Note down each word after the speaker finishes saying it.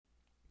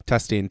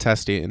Testing,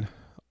 testing.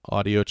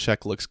 Audio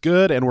check looks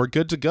good, and we're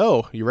good to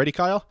go. You ready,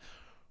 Kyle?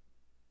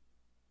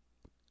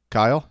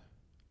 Kyle?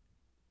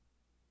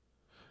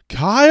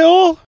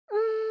 Kyle?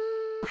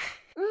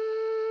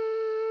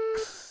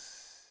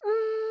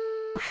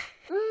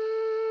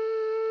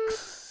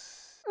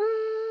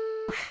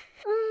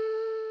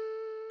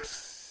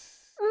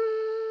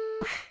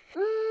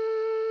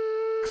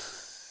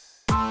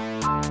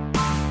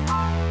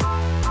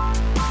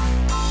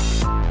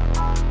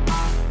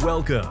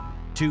 Welcome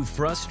to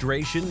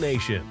Frustration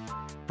Nation,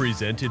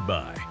 presented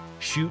by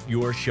Shoot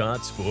Your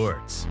Shot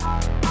Sports.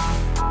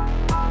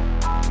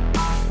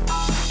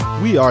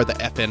 We are the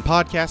FN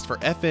podcast for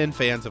FN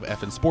fans of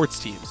FN sports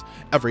teams.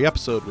 Every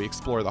episode, we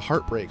explore the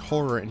heartbreak,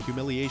 horror, and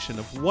humiliation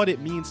of what it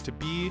means to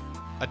be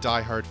a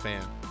diehard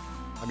fan.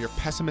 I'm your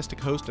pessimistic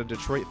host and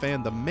Detroit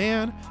fan, the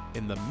man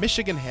in the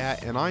Michigan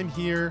hat, and I'm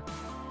here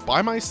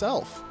by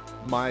myself.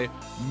 My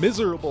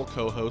miserable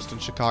co-host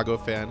and Chicago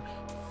fan,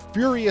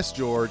 Furious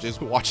George,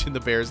 is watching the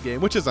Bears game,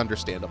 which is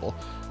understandable.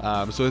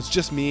 So it's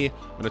just me.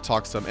 I'm going to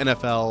talk some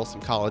NFL, some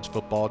college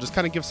football, just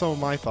kind of give some of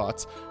my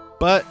thoughts.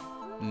 But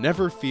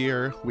never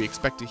fear, we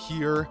expect to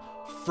hear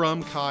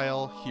from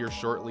Kyle here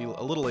shortly,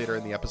 a little later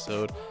in the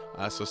episode.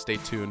 So stay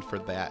tuned for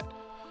that.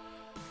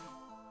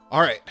 All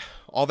right.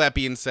 All that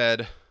being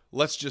said,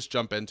 let's just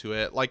jump into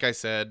it. Like I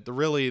said,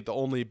 the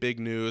only big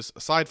news,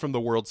 aside from the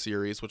World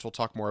Series, which we'll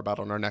talk more about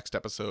on our next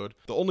episode,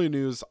 the only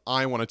news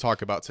I want to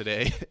talk about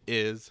today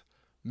is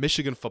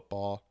Michigan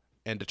football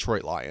and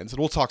Detroit Lions. And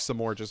we'll talk some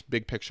more just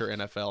big picture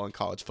NFL and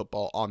college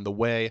football on the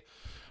way.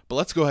 But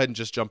let's go ahead and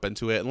just jump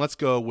into it. And let's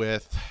go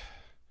with,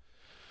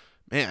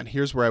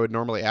 here's where I would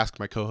normally ask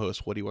my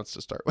co-host what he wants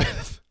to start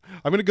with.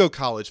 I'm going to go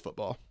college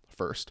football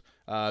first.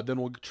 Then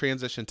we'll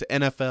transition to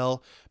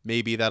NFL.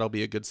 Maybe that'll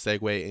be a good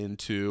segue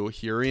into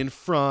hearing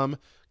from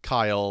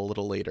Kyle a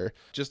little later.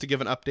 Just to give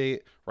an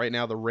update, right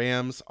now the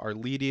Rams are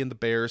leading the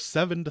Bears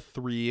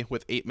 7-3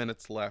 with 8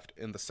 minutes left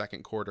in the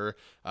second quarter.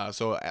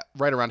 So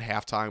right around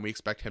halftime, we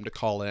expect him to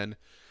call in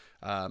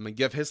and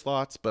give his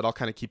thoughts, but I'll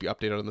kind of keep you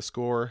updated on the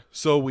score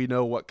so we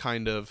know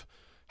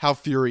how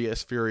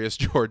furious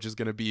George is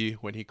going to be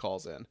when he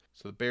calls in.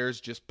 So the Bears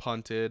just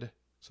punted,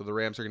 so the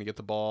Rams are going to get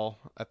the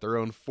ball at their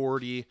own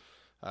 40.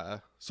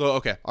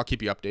 Okay, I'll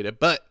keep you updated.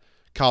 But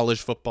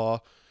college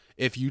football,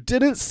 if you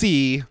didn't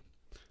see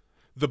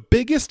the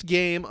biggest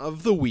game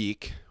of the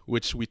week,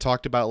 which we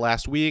talked about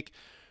last week,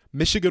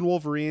 Michigan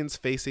Wolverines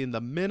facing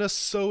the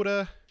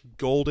Minnesota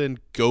Golden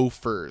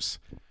Gophers.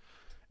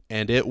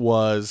 And it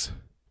was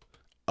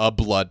a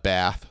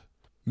bloodbath.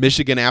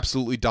 Michigan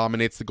absolutely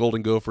dominates the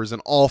Golden Gophers in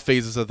all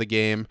phases of the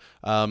game.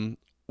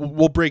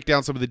 We'll break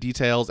down some of the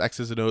details,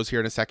 X's and O's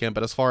here in a second,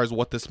 but as far as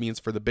what this means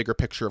for the bigger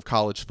picture of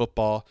college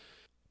football,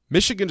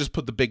 Michigan just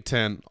put the Big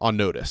Ten on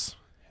notice.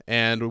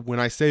 And when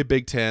I say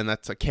Big Ten,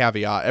 that's a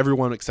caveat.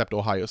 Everyone except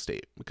Ohio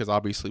State, because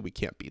obviously we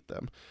can't beat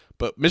them.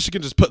 But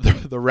Michigan just put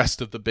the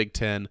rest of the Big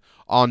Ten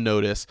on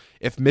notice.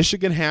 If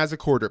Michigan has a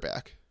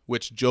quarterback,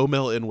 which Joe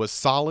Milton was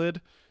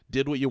solid,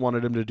 did what you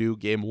wanted him to do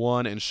game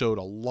one, and showed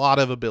a lot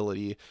of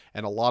ability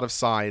and a lot of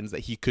signs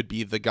that he could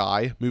be the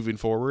guy moving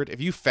forward. If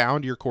you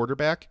found your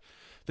quarterback,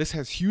 this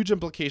has huge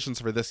implications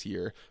for this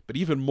year, but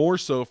even more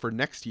so for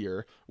next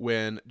year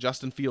when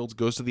Justin Fields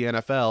goes to the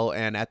NFL,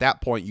 and at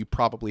that point you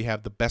probably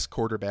have the best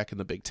quarterback in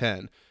the Big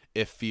Ten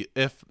if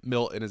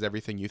Milton is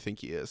everything you think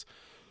he is.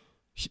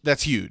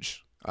 That's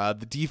huge.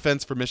 The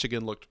defense for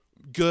Michigan looked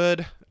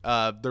good.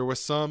 There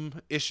was some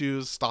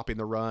issues stopping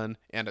the run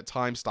and at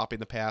times stopping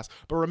the pass.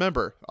 But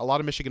remember, a lot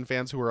of Michigan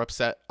fans who were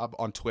upset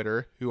on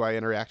Twitter, who I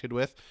interacted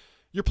with,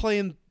 you're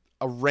playing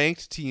a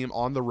ranked team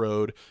on the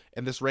road,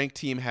 and this ranked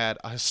team had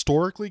a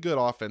historically good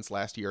offense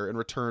last year and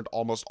returned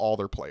almost all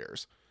their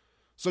players.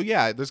 So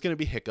yeah, there's going to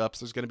be hiccups.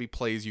 There's going to be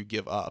plays you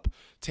give up.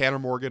 Tanner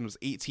Morgan was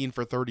 18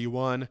 for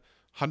 31,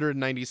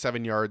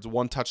 197 yards,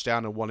 1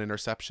 touchdown and 1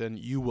 interception.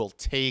 You will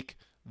take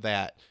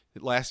that.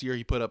 Last year,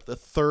 he put up the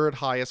third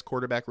highest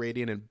quarterback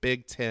rating in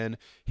Big Ten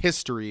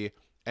history,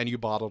 and you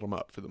bottled him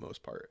up for the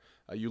most part.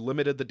 You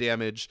limited the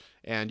damage,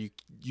 and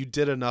you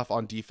did enough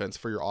on defense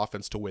for your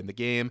offense to win the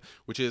game,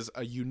 which is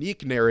a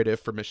unique narrative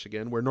for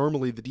Michigan, where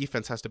normally the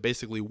defense has to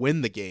basically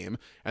win the game,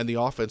 and the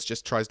offense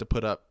just tries to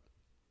put up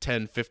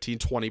 10, 15,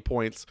 20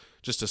 points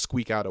just to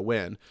squeak out a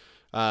win.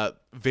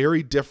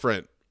 Very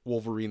different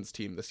Wolverines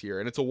team this year,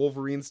 and it's a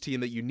Wolverines team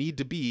that you need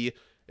to be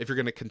if you're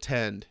going to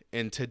contend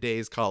in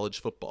today's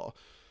college football.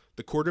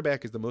 The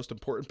quarterback is the most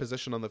important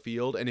position on the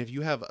field, and if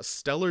you have a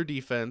stellar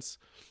defense,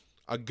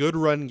 a good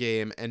run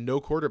game, and no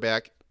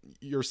quarterback,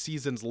 your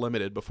season's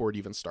limited before it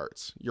even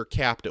starts. You're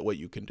capped at what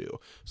you can do.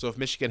 So if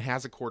Michigan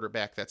has a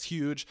quarterback, that's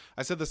huge.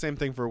 I said the same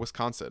thing for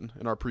Wisconsin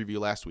in our preview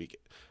last week,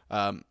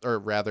 or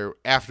rather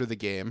after the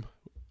game.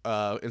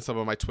 In some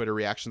of my Twitter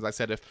reactions, I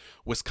said if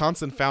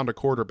Wisconsin found a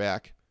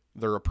quarterback,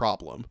 they're a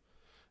problem.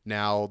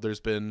 Now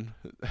there's been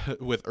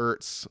with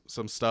Ertz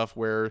some stuff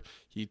where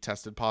he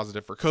tested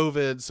positive for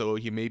COVID, so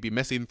he may be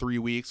missing 3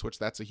 weeks, which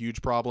that's a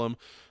huge problem.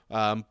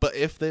 But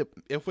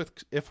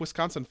if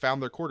Wisconsin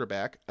found their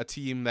quarterback, a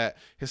team that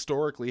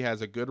historically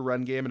has a good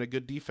run game and a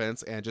good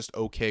defense and just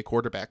okay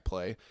quarterback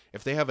play,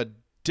 if they have a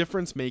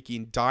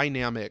difference-making,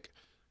 dynamic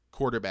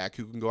quarterback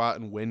who can go out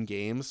and win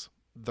games,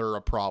 they're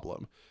a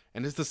problem.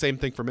 And it's the same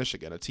thing for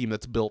Michigan, a team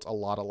that's built a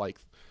lot like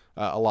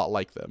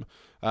them.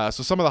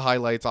 So some of the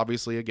highlights,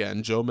 obviously,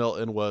 again, Joe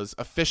Milton was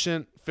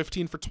efficient,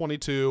 15 for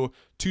 22,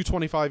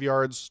 225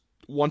 yards,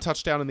 1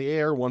 touchdown in the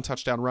air, 1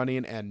 touchdown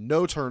running, and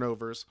no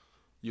turnovers.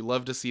 You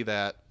love to see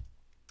that.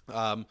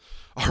 Our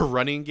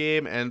running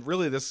game, and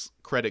really this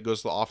credit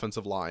goes to the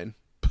offensive line,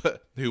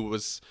 who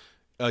was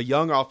a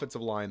young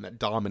offensive line that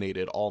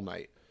dominated all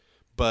night.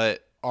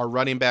 But our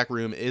running back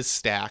room is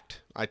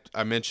stacked.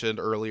 I mentioned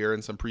earlier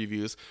in some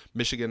previews,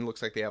 Michigan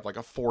looks like they have like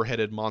a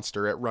 4-headed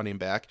monster at running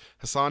back.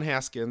 Hassan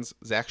Haskins,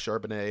 Zach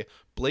Charbonnet,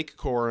 Blake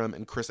Corum,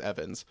 and Chris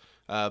Evans.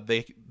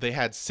 They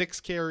had 6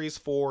 carries,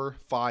 4,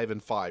 5,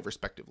 and 5,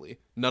 respectively.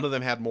 None of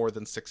them had more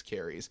than 6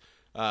 carries.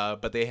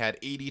 But they had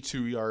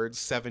 82 yards,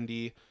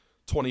 70,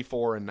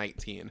 24, and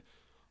 19.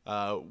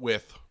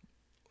 With,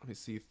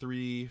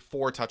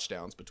 4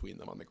 touchdowns between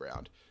them on the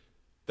ground.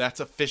 That's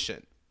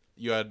efficient.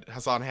 You had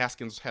Hassan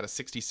Haskins had a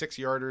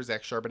 66-yarder.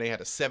 Zach Charbonnet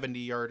had a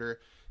 70-yarder.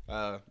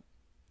 So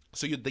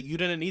you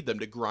didn't need them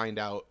to grind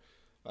out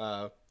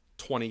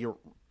 20 or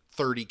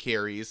 30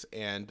 carries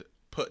and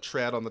put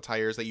tread on the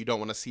tires that you don't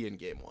want to see in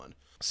game 1.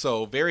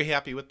 So very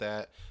happy with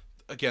that.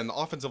 Again, the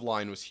offensive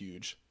line was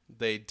huge.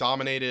 They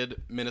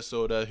dominated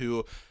Minnesota,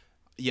 who,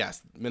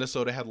 yes,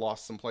 Minnesota had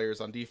lost some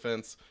players on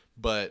defense,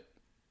 but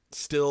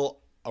still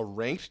a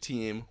ranked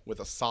team with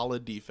a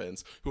solid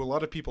defense who a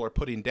lot of people are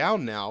putting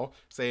down now,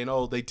 saying,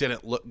 oh, they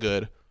didn't look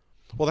good.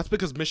 Well, that's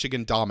because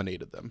Michigan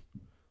dominated them.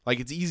 Like,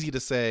 it's easy to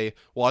say,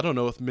 well, I don't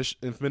know if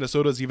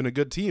Minnesota's even a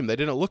good team. They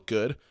didn't look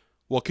good.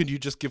 Well, could you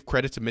just give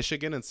credit to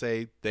Michigan and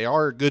say they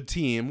are a good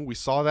team? We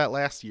saw that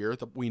last year.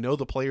 We know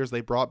the players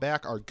they brought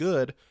back are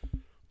good,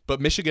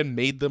 but Michigan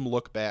made them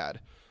look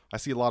bad. I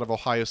see a lot of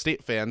Ohio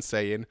State fans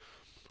saying,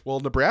 well,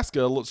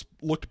 Nebraska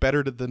looked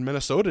better than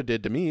Minnesota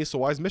did to me, so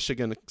why is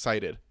Michigan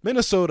excited?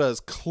 Minnesota is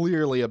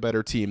clearly a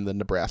better team than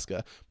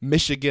Nebraska.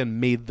 Michigan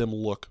made them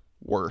look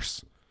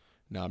worse.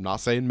 Now, I'm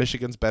not saying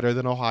Michigan's better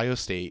than Ohio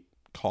State.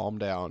 Calm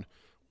down.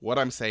 What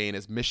I'm saying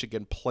is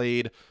Michigan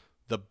played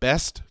the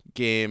best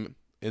game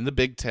in the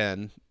Big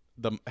Ten,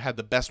 had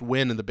the best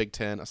win in the Big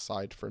Ten,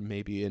 aside from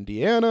maybe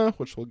Indiana,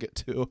 which we'll get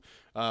to.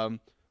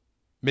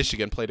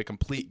 Michigan played a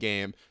complete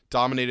game,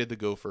 dominated the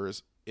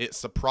Gophers. It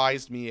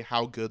surprised me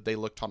how good they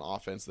looked on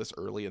offense this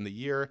early in the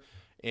year,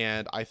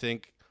 and I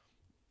think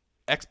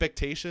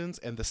expectations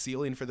and the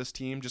ceiling for this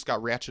team just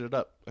got ratcheted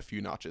up a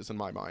few notches in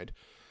my mind.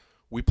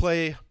 We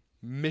play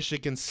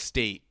Michigan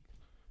State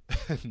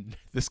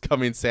this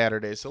coming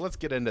Saturday, so let's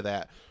get into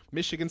that.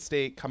 Michigan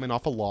State coming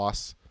off a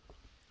loss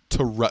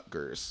to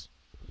Rutgers.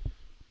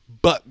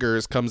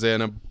 Butgers comes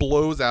in and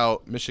blows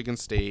out Michigan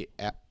State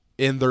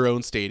in their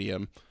own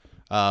stadium.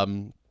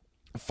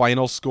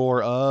 Final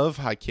score of,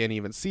 I can't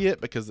even see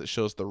it because it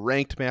shows the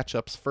ranked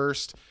matchups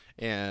first,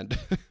 and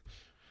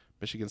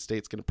Michigan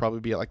State's going to probably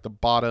be at like the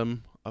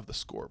bottom of the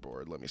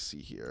scoreboard. Let me see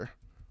here.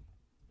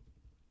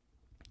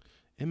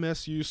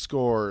 MSU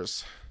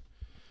scores.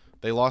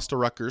 They lost to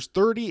Rutgers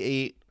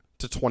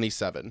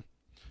 38-27.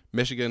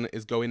 Michigan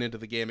is going into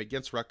the game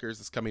against Rutgers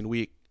this coming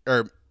week,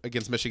 or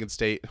against Michigan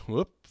State.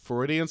 Whoop,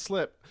 Freudian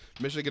slip.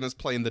 Michigan is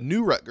playing the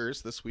new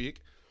Rutgers this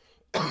week.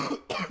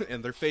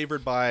 And they're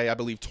favored by, I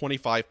believe,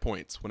 25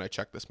 points when I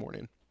checked this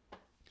morning,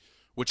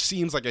 which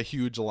seems like a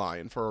huge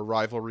line for a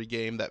rivalry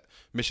game that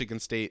Michigan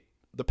State,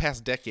 the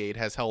past decade,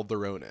 has held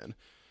their own in.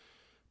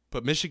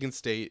 But Michigan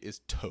State is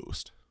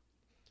toast.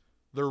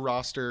 Their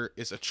roster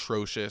is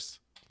atrocious.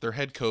 Their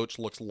head coach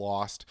looks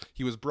lost.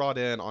 He was brought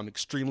in on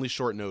extremely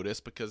short notice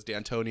because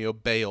D'Antonio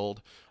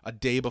bailed a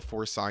day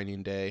before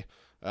signing day,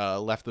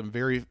 left them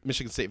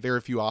Michigan State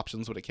very few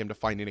options when it came to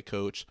finding a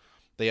coach.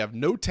 They have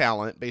no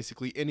talent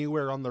basically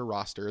anywhere on their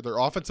roster. Their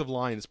offensive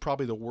line is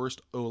probably the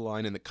worst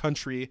O-line in the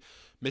country.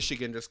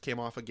 Michigan just came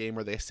off a game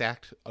where they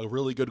sacked a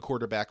really good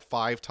quarterback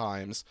 5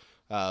 times,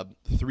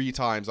 3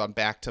 times on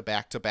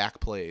back-to-back-to-back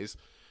plays.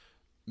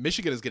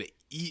 Michigan is going to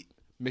eat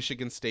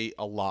Michigan State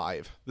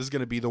alive. This is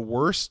going to be the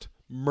worst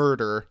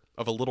murder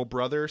of a little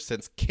brother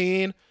since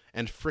Cain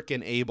and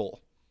frickin'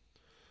 Abel.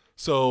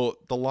 So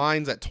the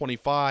line's at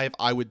 25.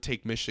 I would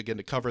take Michigan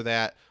to cover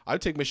that. I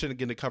would take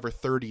Michigan to cover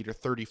 30 to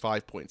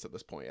 35 points at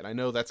this point. And I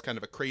know that's kind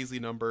of a crazy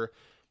number.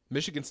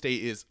 Michigan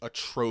State is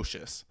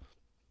atrocious.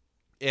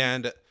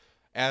 And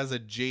as a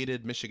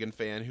jaded Michigan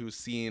fan who's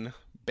seen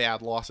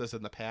bad losses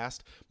in the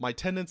past, my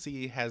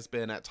tendency has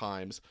been at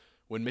times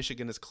when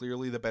Michigan is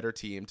clearly the better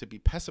team to be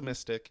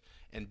pessimistic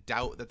and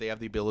doubt that they have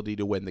the ability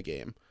to win the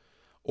game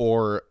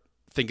or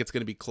think it's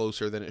going to be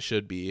closer than it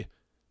should be.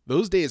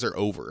 Those days are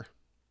over.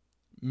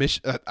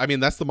 I mean,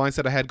 that's the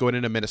mindset I had going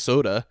into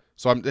Minnesota,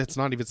 so it's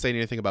not even saying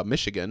anything about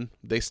Michigan.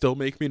 They still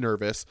make me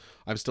nervous.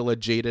 I'm still a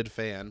jaded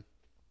fan.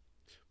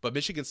 but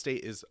Michigan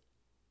State is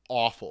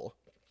awful.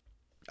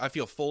 I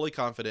feel fully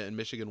confident in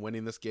Michigan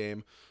winning this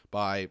game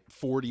by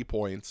 40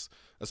 points,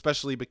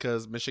 especially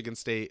because Michigan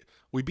State,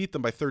 we beat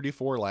them by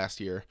 34 last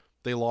year.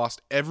 They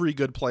lost every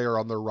good player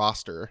on their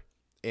roster,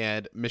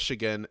 and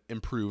Michigan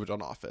improved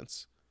on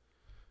offense.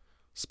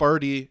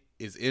 Sparty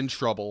is in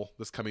trouble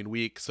this coming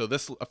week, so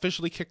this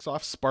officially kicks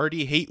off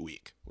Sparty Hate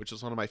Week, which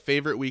is one of my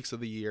favorite weeks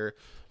of the year.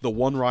 The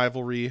one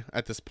rivalry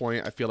at this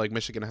point, I feel like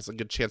Michigan has a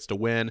good chance to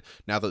win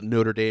now that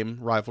Notre Dame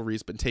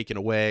rivalry's been taken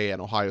away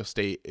and Ohio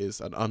State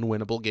is an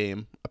unwinnable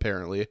game,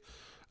 apparently.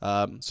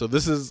 So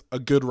this is a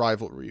good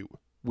rivalry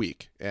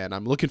week, and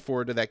I'm looking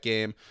forward to that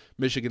game.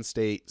 Michigan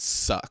State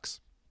sucks.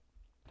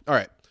 All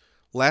right,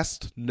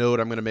 last note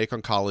I'm going to make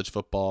on college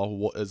football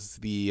was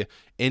the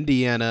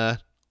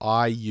Indiana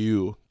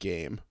IU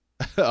game.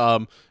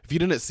 If you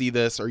didn't see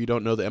this or you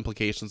don't know the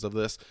implications of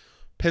this,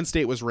 Penn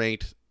State was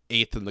ranked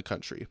 8th in the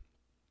country.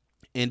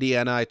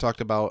 Indiana, I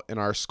talked about in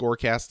our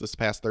scorecast this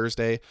past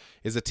Thursday,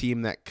 is a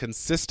team that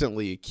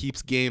consistently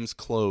keeps games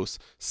close,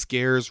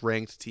 scares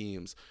ranked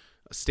teams,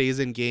 stays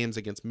in games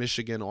against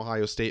Michigan,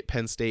 Ohio State,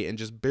 Penn State, and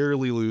just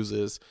barely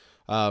loses.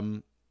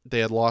 They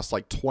had lost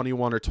like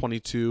 21 or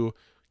 22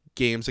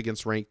 games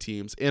against ranked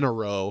teams in a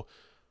row.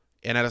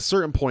 And at a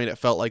certain point, it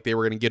felt like they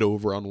were going to get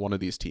over on one of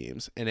these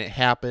teams. And it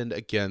happened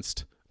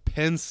against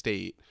Penn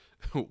State,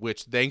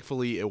 which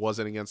thankfully it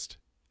wasn't against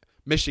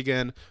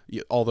Michigan,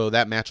 although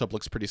that matchup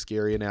looks pretty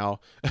scary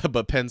now.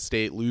 But Penn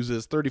State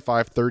loses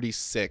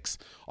 35-36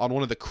 on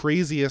one of the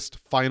craziest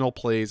final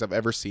plays I've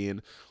ever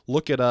seen.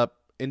 Look it up.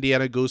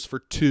 Indiana goes for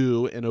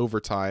 2 in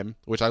overtime,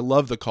 which I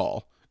love the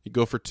call. You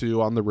go for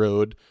 2 on the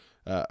road.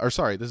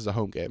 This is a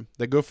home game.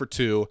 They go for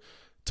 2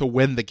 to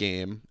win the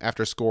game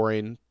after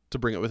scoring to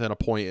bring it within a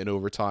point in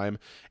overtime,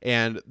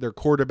 and their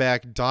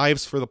quarterback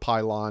dives for the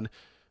pylon.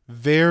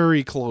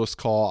 Very close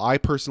call. I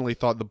personally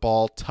thought the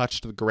ball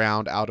touched the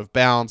ground out of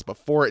bounds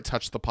before it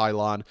touched the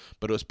pylon,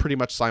 but it was pretty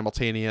much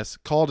simultaneous.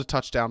 Called a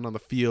touchdown on the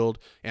field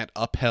and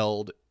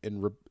upheld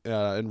in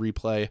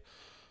replay.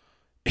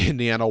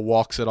 Indiana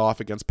walks it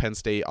off against Penn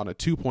State on a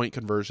 2-point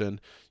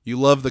conversion. You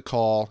love the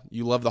call.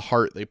 You love the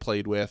heart they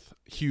played with.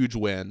 Huge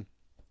win,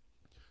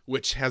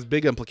 which has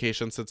big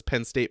implications since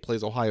Penn State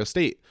plays Ohio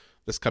State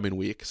this coming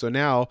week. So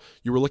now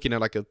you were looking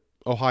at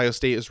Ohio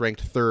State is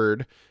ranked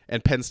 3rd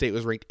and Penn State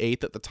was ranked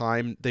 8th at the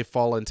time. They've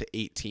fallen to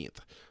 18th.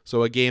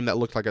 So a game that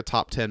looked like a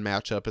top 10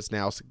 matchup is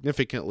now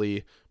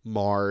significantly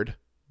marred,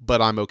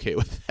 but I'm okay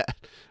with that.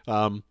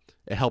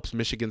 It helps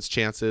Michigan's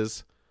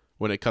chances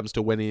when it comes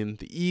to winning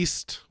the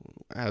East,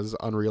 as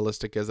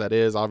unrealistic as that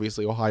is.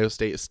 Obviously, Ohio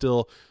State is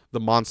still the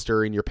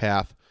monster in your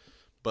path,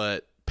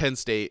 but Penn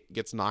State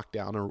gets knocked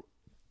down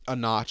a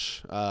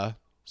notch. So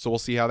we'll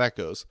see how that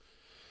goes.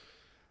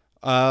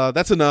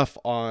 That's enough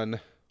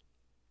on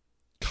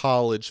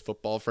college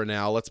football for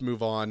now. Let's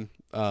move on.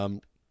 A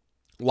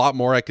lot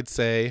more I could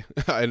say.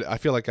 I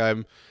feel like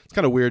it's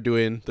kind of weird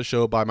doing the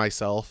show by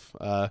myself.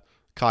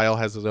 Kyle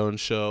has his own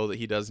show that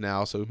he does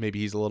now, so maybe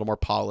he's a little more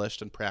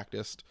polished and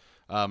practiced.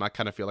 I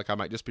kind of feel like I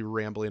might just be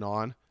rambling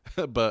on,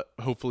 but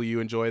hopefully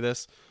you enjoy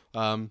this.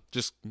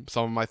 Just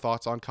some of my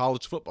thoughts on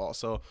college football.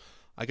 So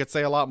I could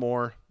say a lot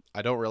more.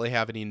 I don't really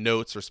have any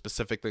notes or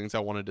specific things I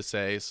wanted to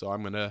say, so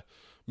I'm going to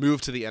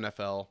move to the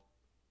NFL.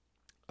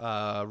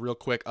 Real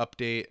quick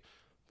update.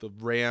 The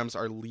Rams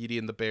are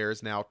leading the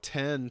Bears now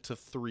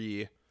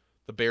 10-3.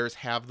 The Bears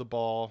have the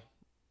ball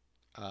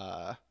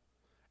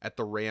at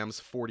the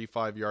Rams'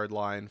 45-yard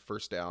line,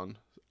 first down,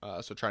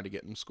 so trying to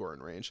get in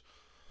scoring range.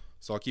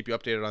 So I'll keep you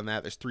updated on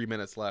that. There's 3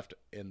 minutes left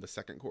in the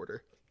second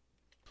quarter.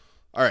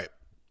 All right,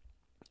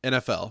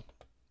 NFL.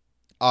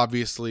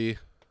 Obviously,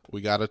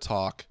 we got to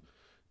talk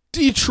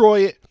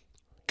Detroit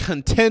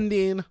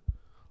contending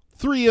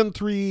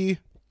 3-3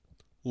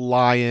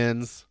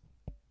 Lions.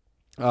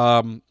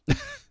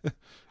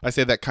 I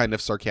say that kind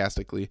of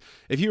sarcastically.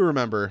 If you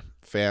remember,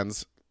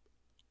 fans,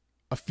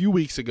 a few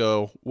weeks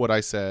ago, what I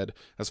said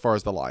as far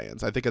as the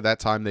Lions, I think at that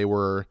time they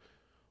were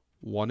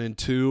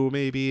 1-2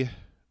 maybe,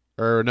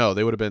 or no,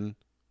 they would have been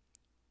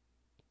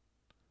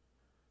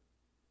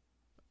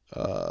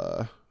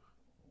 1-3.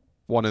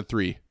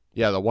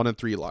 Yeah, the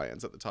 1-3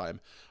 Lions at the time.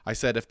 I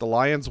said if the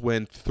Lions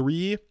win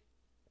 3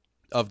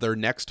 of their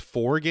next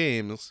 4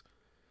 games,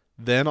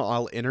 then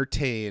I'll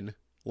entertain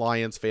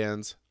Lions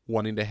fans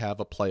wanting to have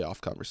a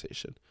playoff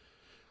conversation.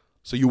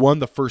 So you won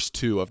the first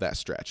 2 of that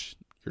stretch.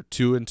 You're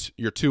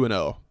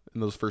 2-0 in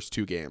those first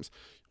 2 games.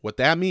 What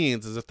that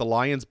means is if the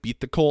Lions beat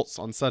the Colts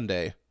on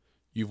Sunday,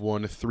 you've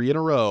won 3 in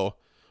a row.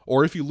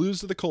 Or if you lose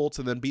to the Colts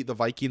and then beat the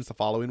Vikings the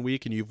following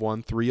week and you've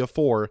won 3 of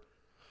 4,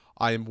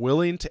 I am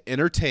willing to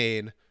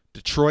entertain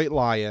Detroit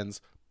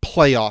Lions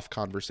playoff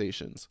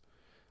conversations.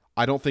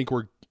 I don't think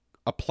we're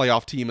a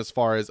playoff team as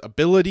far as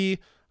ability.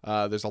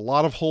 There's a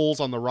lot of holes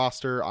on the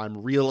roster.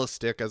 I'm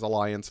realistic as a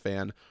Lions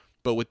fan,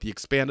 but with the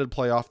expanded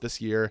playoff this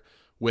year,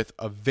 with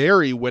a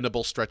very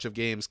winnable stretch of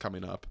games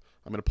coming up,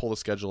 I'm going to pull the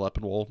schedule up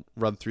and we'll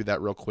run through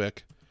that real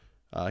quick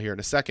here in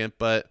a second,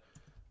 but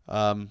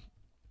a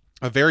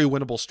very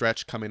winnable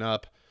stretch coming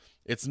up.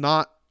 It's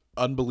not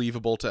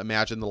unbelievable to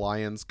imagine the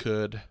Lions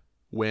could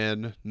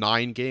win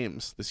 9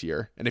 games this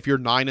year. And if you're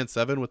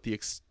 9-7 with the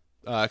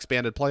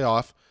expanded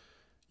playoff,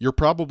 you're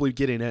probably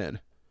getting in.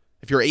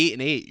 If you're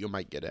 8-8, you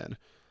might get in.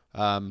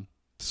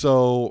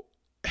 So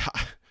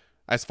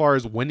as far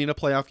as winning a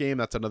playoff game,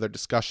 that's another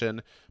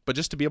discussion. But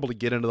just to be able to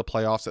get into the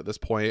playoffs at this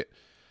point,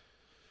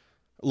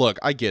 look,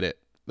 I get it.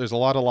 There's a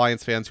lot of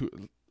Lions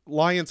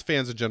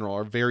fans in general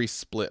are very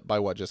split by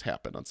what just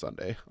happened on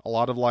Sunday. A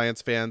lot of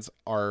Lions fans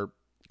are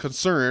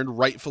concerned,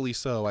 rightfully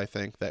so, I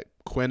think, that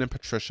Quinn and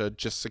Patricia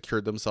just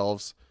secured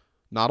themselves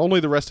not only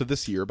the rest of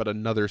this year, but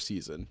another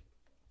season.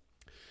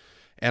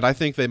 And I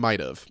think they might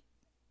have.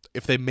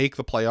 If they make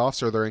the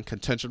playoffs or they're in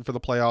contention for the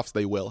playoffs,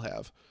 they will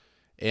have.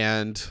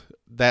 And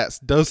that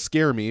does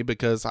scare me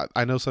because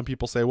I know some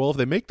people say, well, if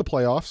they make the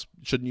playoffs,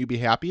 shouldn't you be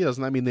happy?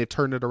 Doesn't that mean they've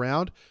turned it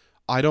around?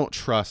 I don't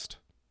trust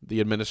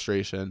the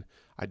administration.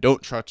 I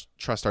don't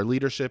trust our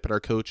leadership and our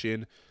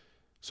coaching.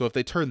 So if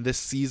they turn this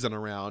season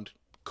around,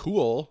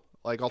 cool.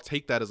 Like, I'll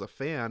take that as a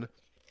fan.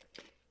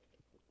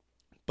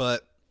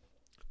 But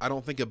I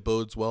don't think it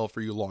bodes well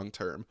for you long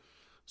term.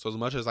 So as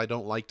much as I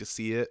don't like to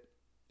see it,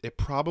 it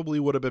probably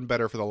would have been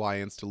better for the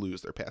Lions to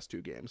lose their past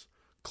 2 games.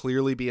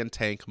 Clearly be in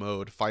tank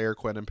mode, fire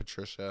Quinn and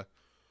Patricia.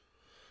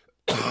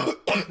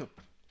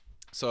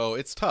 So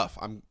it's tough.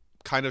 I'm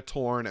kind of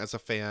torn as a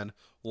fan,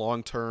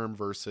 long term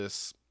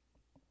versus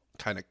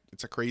kind of,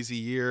 it's a crazy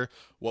year.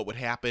 What would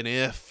happen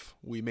if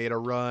we made a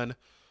run?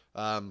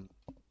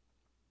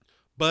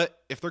 But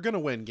if they're going to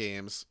win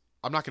games,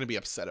 I'm not going to be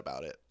upset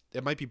about it.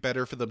 It might be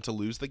better for them to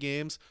lose the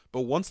games,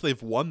 but once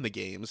they've won the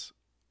games,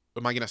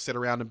 am I going to sit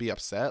around and be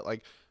upset?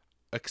 Like,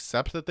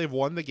 accept that they've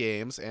won the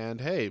games,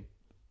 and hey,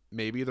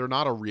 maybe they're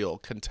not a real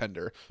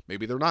contender.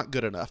 Maybe they're not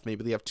good enough.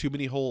 Maybe they have too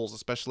many holes,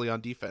 especially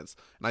on defense.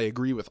 And I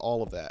agree with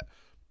all of that.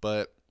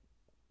 But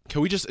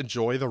can we just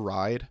enjoy the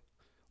ride?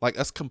 Like,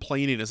 us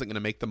complaining isn't going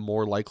to make them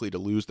more likely to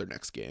lose their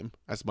next game.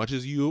 As much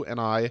as you and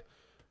I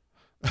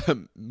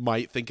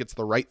might think it's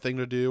the right thing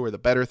to do or the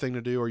better thing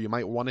to do, or you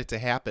might want it to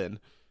happen,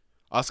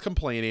 us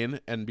complaining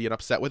and being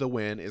upset with a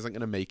win isn't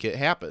going to make it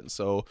happen.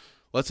 So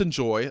let's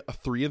enjoy a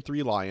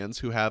 3-3 Lions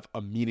who have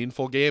a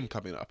meaningful game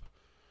coming up.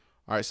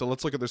 All right, so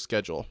let's look at their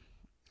schedule.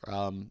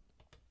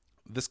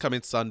 This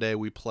coming Sunday,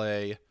 we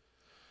play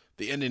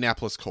the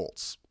Indianapolis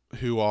Colts,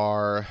 who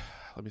are,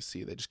 let me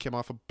see, they just came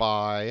off a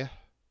bye.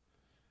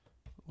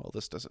 Well,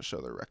 this doesn't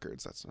show their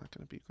records. That's not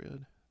going to be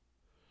good.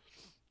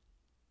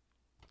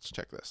 Let's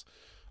check this.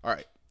 All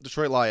right,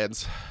 Detroit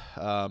Lions.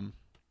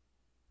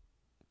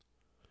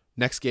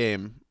 Next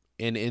game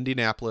in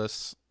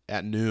Indianapolis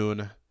at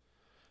noon.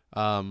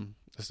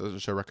 This doesn't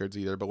show records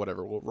either, but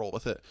whatever, we'll roll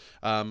with it.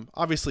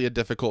 Obviously a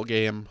difficult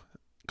game.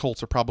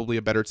 Colts are probably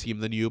a better team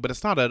than you, but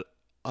it's not an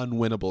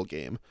unwinnable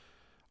game.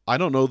 I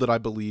don't know that I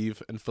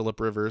believe in Phillip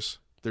Rivers.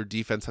 Their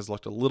defense has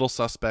looked a little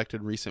suspect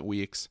in recent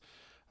weeks.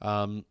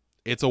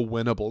 It's a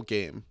winnable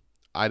game.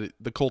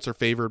 The Colts are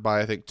favored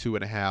by, I think,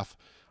 2.5.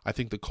 I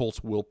think the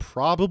Colts will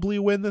probably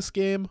win this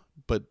game,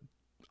 but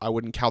I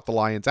wouldn't count the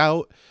Lions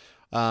out.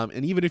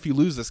 And even if you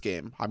lose this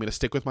game, I'm going to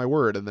stick with my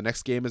word. And the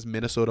next game is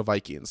Minnesota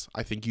Vikings.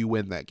 I think you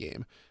win that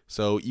game.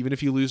 So even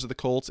if you lose to the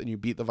Colts and you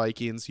beat the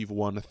Vikings, you've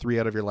won 3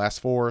 out of your last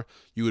 4.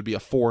 You would be a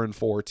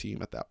 4-4 team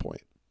at that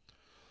point.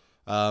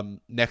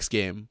 Next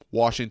game,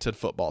 Washington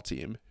football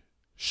team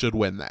should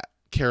win that.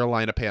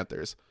 Carolina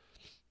Panthers.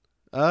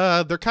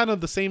 They're kind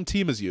of the same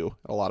team as you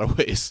in a lot of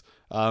ways.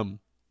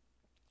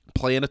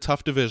 Playing a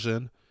tough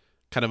division,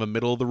 kind of a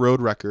middle of the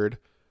road record.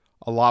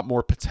 A lot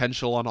more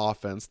potential on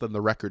offense than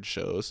the record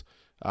shows.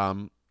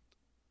 But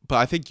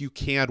I think you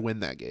can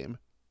win that game.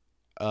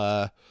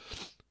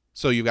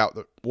 So you've got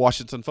the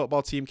Washington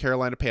football team,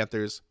 Carolina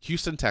Panthers,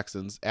 Houston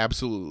Texans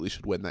absolutely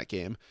should win that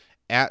game.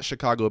 At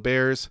Chicago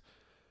Bears,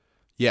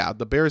 yeah,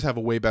 the Bears have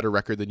a way better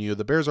record than you.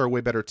 The Bears are a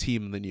way better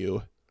team than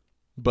you.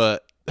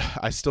 But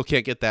I still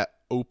can't get that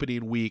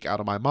opening week out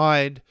of my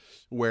mind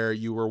where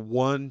you were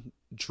one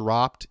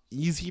dropped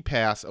easy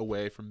pass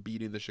away from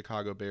beating the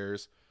Chicago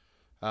Bears.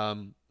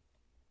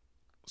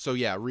 So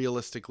yeah,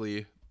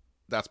 realistically,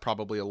 that's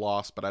probably a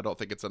loss, but I don't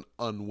think it's an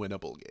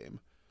unwinnable game.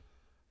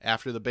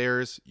 After the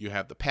Bears, you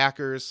have the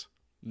Packers,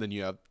 and then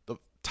you have the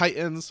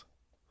Titans,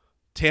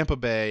 Tampa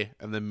Bay,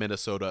 and then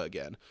Minnesota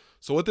again.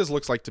 So what this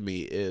looks like to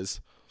me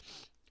is,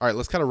 all right,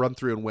 let's kind of run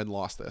through and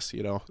win-loss this,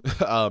 you know.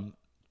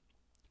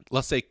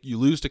 Let's say you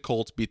lose to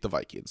Colts, beat the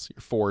Vikings.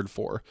 You're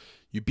 4-4.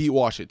 You beat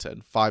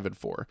Washington,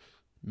 5-4.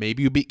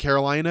 Maybe you beat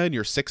Carolina and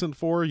you're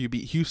 6-4. You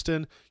beat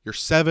Houston, you're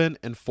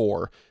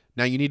 7-4.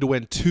 Now you need to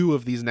win 2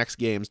 of these next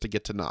games to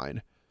get to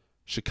 9.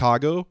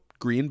 Chicago,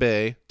 Green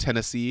Bay,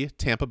 Tennessee,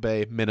 Tampa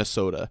Bay,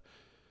 Minnesota.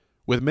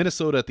 With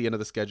Minnesota at the end of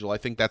the schedule, I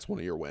think that's one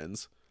of your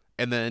wins.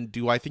 And then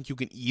do I think you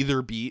can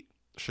either beat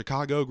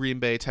Chicago, Green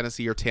Bay,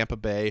 Tennessee, or Tampa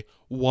Bay,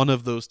 one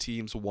of those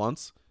teams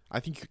once?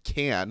 I think you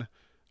can.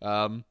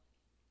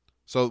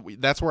 So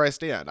that's where I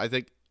stand. I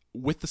think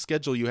with the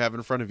schedule you have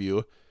in front of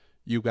you,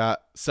 you've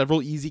got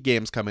several easy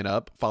games coming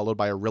up, followed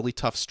by a really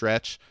tough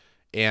stretch,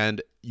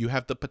 and you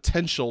have the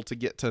potential to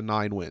get to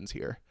 9 wins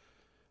here.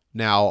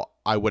 Now,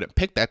 I wouldn't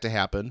pick that to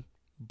happen,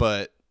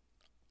 but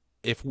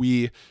if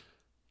we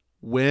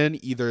win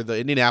either the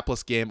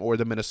Indianapolis game or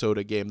the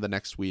Minnesota game the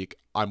next week,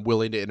 I'm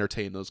willing to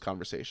entertain those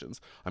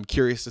conversations. I'm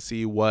curious to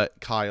see what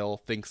Kyle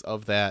thinks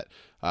of that.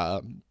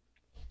 Let's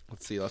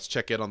see. Let's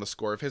check in on the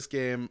score of his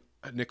game.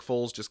 Nick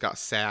Foles just got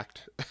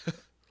sacked.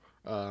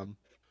 And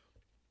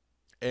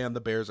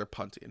the Bears are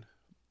punting.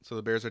 So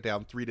the Bears are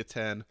down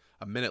 3-10,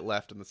 a minute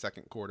left in the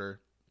second quarter.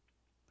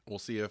 We'll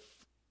see if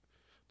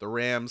the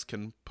Rams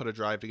can put a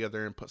drive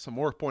together and put some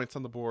more points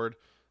on the board.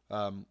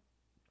 But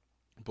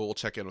we'll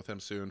check in with him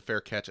soon. Fair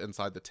catch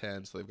inside the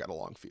 10, so they've got a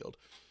long field.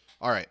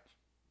 All right.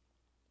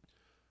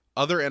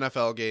 Other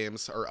NFL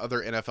games or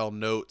other NFL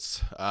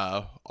notes,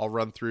 I'll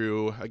run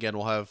through. Again,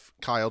 we'll have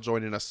Kyle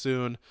joining us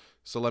soon.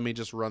 So let me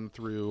just run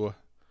through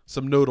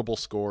some notable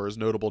scores,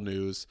 notable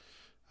news.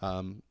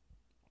 All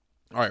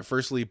right,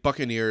 firstly,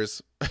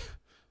 Buccaneers.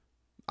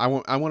 I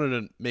wanted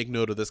to make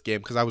note of this game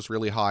because I was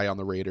really high on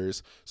the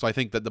Raiders. So I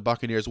think that the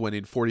Buccaneers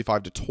winning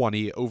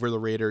 45-20 over the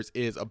Raiders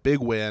is a big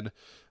win.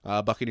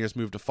 Buccaneers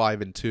moved to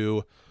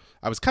 5-2.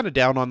 I was kind of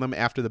down on them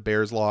after the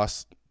Bears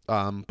loss,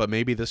 but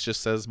maybe this just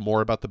says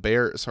more about the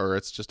Bears, or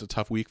it's just a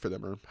tough week for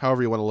them, or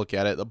however you want to look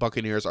at it. The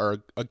Buccaneers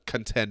are a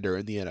contender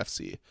in the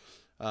NFC.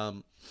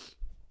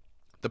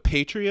 The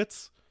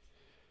Patriots,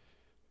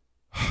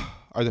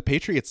 are the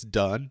Patriots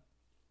done?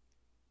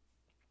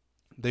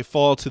 They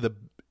fall to the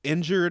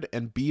injured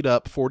and beat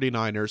up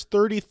 49ers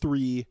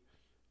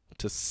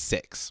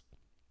 33-6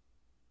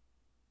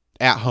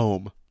 at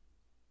home.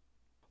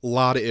 A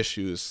lot of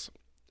issues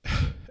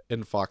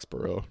in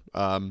Foxborough.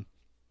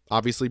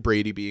 Obviously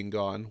Brady being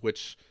gone,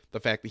 which the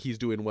fact that he's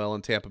doing well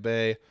in Tampa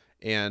Bay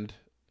and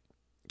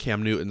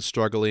Cam Newton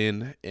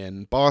struggling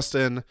in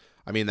Boston,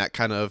 I mean, that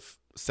kind of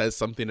says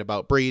something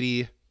about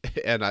Brady.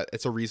 And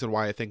it's a reason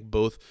why I think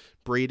both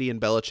Brady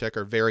and Belichick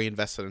are very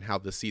invested in how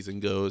this season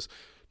goes.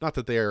 Not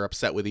that they are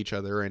upset with each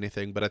other or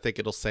anything, but I think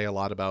it'll say a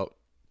lot about,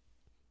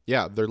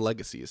 their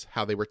legacies,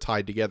 how they were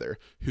tied together,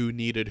 who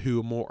needed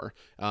who more.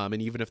 And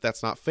even if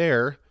that's not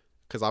fair,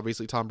 because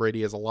obviously Tom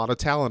Brady has a lot of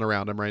talent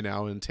around him right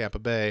now in Tampa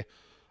Bay,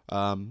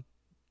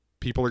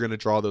 people are going to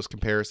draw those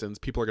comparisons.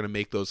 People are going to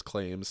make those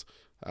claims.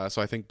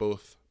 So I think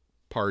both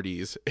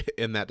parties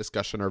in that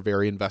discussion are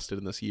very invested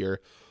in this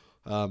year.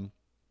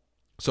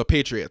 So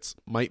Patriots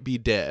might be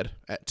dead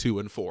at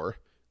 2-4.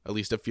 At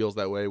least it feels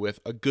that way with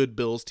a good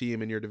Bills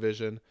team in your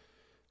division.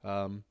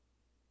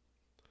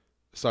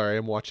 Sorry,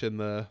 I'm watching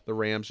the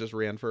Rams just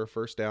ran for a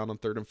first down on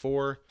 3rd and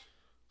 4.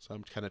 So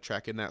I'm kind of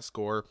tracking that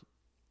score.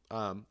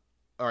 All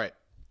right,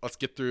 let's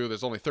get through.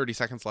 There's only 30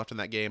 seconds left in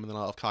that game, and then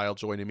I'll have Kyle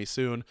joining me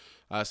soon.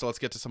 So let's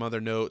get to some other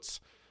notes.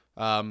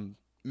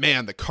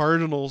 The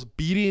Cardinals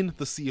beating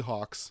the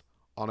Seahawks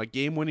on a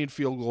game-winning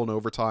field goal in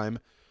overtime.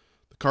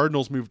 The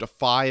Cardinals moved to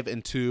 5-2.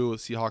 The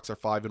Seahawks are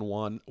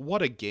 5-1.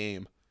 What a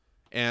game.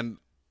 And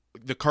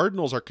the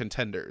Cardinals are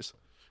contenders,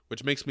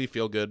 which makes me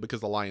feel good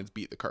because the Lions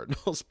beat the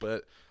Cardinals.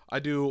 But I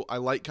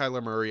like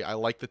Kyler Murray. I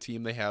like the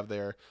team they have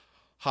there.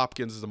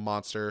 Hopkins is a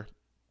monster.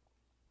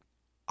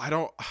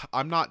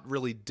 I'm not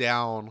really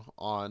down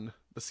on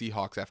the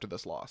Seahawks after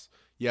this loss.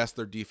 Yes,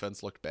 their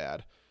defense looked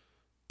bad.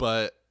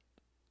 But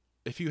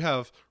if you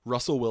have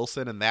Russell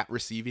Wilson and that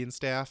receiving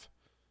staff,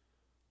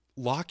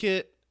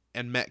 Lockett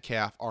and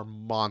Metcalf are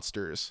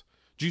monsters.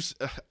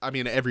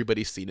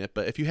 Everybody's seen it,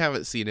 but if you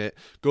haven't seen it,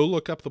 go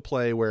look up the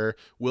play where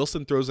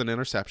Wilson throws an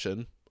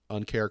interception,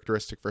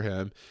 uncharacteristic for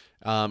him,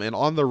 and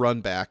on the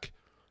run back,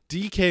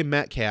 DK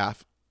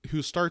Metcalf,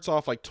 who starts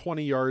off like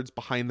 20 yards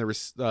behind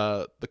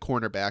the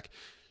cornerback,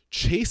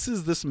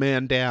 chases this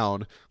man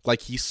down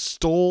like he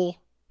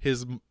stole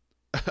his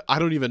I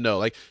don't even know.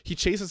 Like, he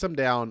chases him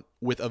down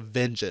with a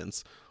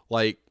vengeance.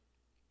 Like,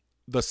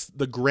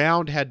 the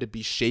ground had to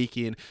be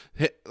shaking.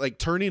 Like,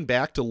 turning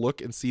back to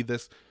look and see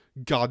this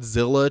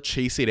Godzilla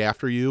chasing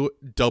after you,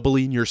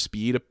 doubling your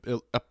speed,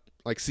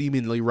 like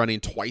seemingly running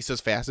twice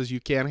as fast as you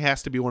can,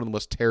 has to be one of the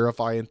most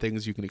terrifying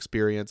things you can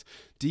experience.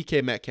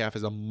 DK Metcalf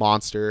is a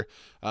monster,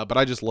 but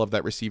I just love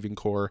that receiving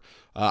core.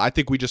 I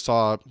think we just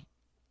saw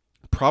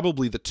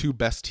probably the two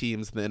best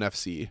teams in the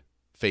NFC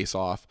face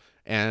off,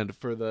 and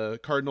for the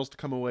Cardinals to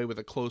come away with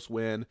a close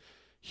win,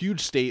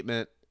 huge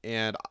statement,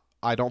 and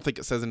I don't think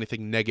it says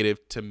anything negative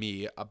to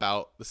me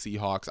about the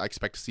Seahawks. I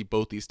expect to see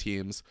both these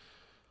teams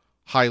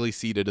highly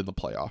seeded in the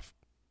playoff.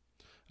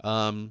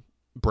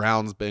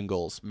 Browns,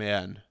 Bengals,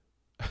 man.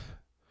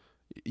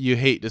 You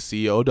hate to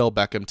see Odell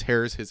Beckham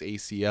tears his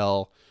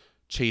ACL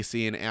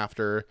chasing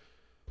after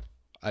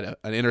an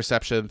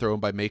interception thrown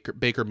by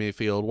Baker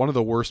Mayfield. One of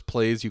the worst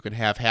plays you can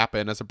have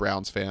happen as a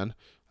Browns fan,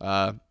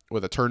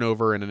 with a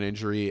turnover and an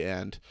injury,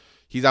 and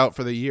he's out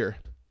for the year.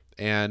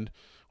 And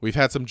we've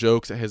had some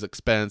jokes at his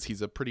expense.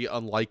 He's a pretty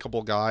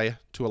unlikable guy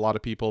to a lot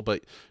of people,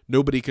 but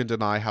nobody can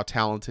deny how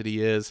talented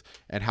he is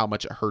and how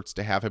much it hurts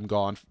to have him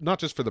gone, not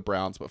just for the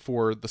Browns, but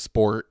for the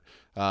sport.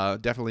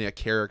 Definitely a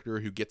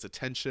character who gets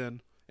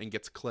attention and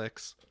gets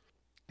clicks,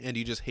 and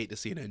you just hate to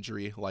see an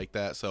injury like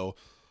that. So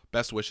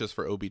best wishes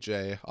for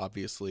OBJ,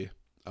 obviously.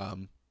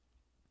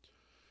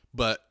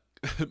 But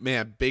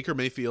Man, Baker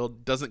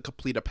Mayfield doesn't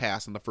complete a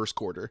pass in the first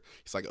quarter.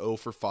 He's like 0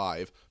 for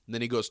 5. And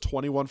then he goes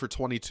 21 for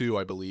 22,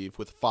 I believe,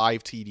 with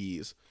 5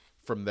 TDs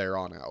from there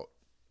on out.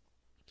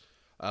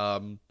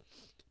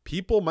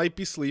 People might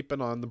be sleeping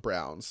on the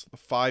Browns, the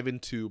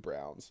 5-2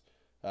 Browns.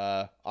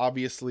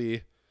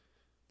 Obviously,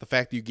 the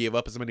fact that you gave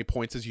up as many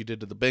points as you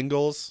did to the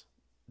Bengals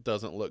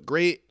doesn't look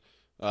great.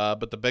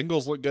 But the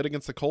Bengals look good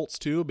against the Colts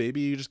too. Maybe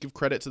you just give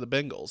credit to the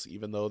Bengals,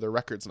 even though their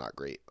record's not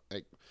great.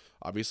 Like,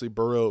 obviously,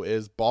 Burrow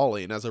is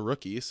balling as a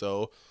rookie,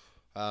 so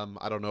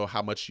I don't know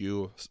how much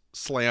you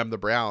slam the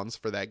Browns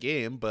for that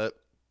game, but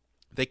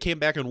they came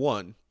back and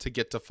won to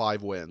get to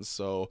 5 wins,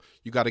 so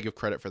you got to give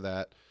credit for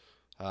that.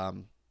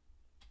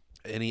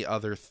 Any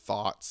other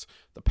thoughts?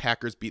 The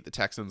Packers beat the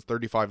Texans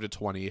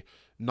 35-20,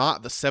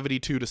 not the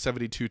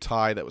 72-72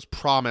 tie that was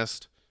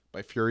promised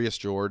by Furious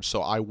George,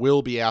 so I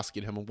will be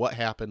asking him what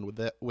happened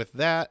with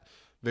that.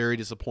 Very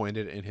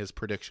disappointed in his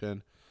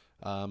prediction.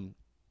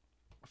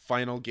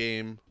 Final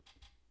game.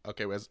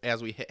 Okay,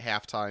 as we hit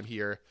halftime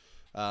here,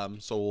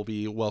 so we'll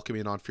be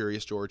welcoming on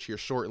Furious George here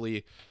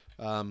shortly.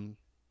 Final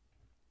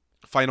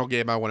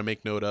game I want to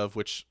make note of,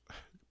 which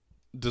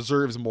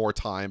deserves more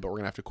time, but we're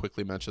going to have to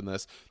quickly mention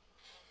this.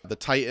 The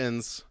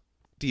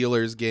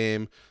Titans-Steelers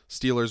game.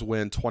 Steelers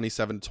win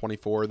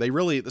 27-24. The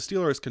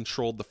Steelers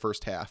controlled the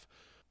first half.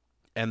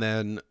 And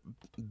then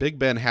Big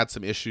Ben had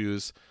some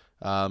issues,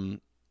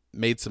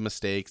 made some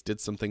mistakes, did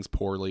some things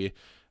poorly,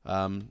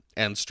 and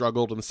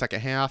struggled in the second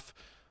half.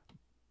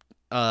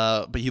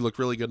 But he looked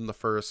really good in the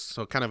first,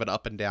 so kind of an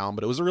up and down.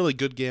 But it was a really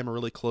good game, a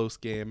really close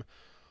game.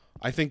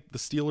 I think the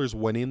Steelers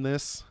winning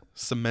this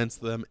cements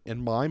them,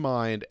 in my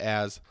mind,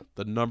 as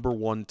the number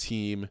 1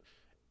 team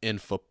in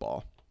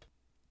football.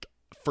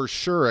 For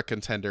sure a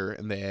contender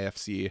in the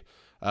AFC.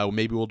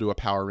 Maybe we'll do a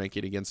power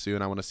ranking again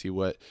soon. I want to see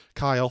what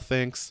Kyle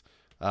thinks.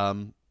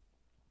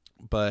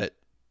 But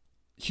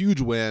huge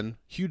win,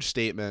 huge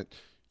statement.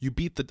 You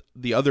beat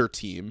the other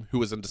team who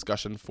was in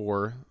discussion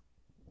for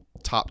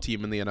top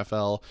team in the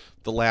NFL.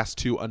 The last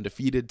 2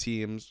 undefeated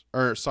teams,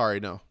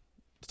 the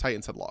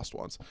Titans had lost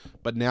once,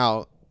 but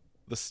now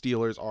the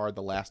Steelers are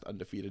the last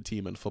undefeated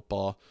team in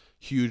football.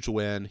 Huge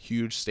win,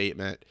 huge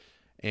statement.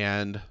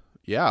 And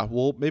yeah,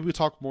 maybe we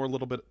talk a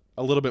little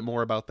bit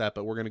more about that,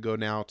 but we're going to go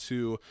now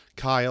to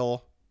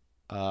Kyle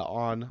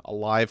on a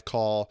live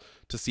call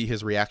to see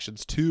his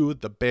reactions to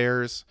the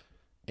Bears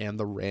and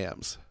the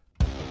Rams.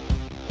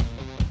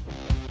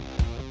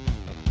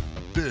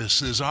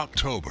 This is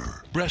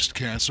October, Breast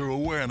Cancer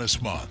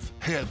Awareness Month.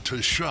 Head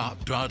to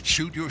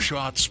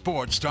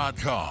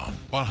shop.shootyourshotsports.com.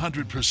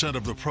 100%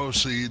 of the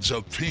proceeds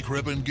of Pink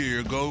Ribbon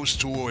gear goes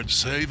towards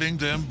saving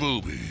them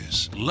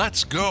boobies.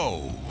 Let's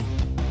go!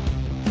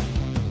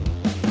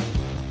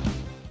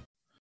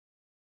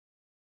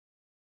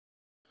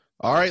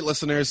 All right,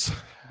 listeners,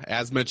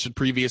 as mentioned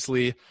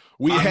previously,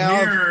 we have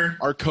here.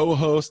 Our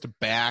co-host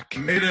back.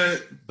 Made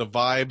it. The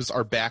vibes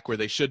are back where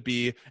they should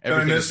be. Did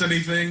I miss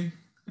anything?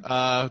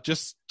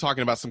 Just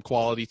talking about some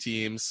quality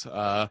teams,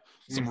 some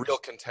real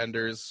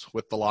contenders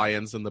with the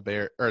Lions and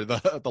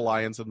the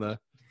Lions and the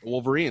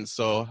Wolverines.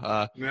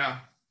 So yeah.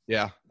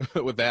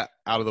 With that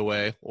out of the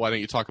way, why don't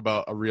you talk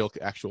about a real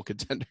actual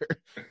contender?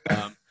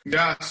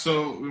 Yeah.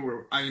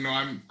 So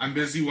I'm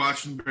busy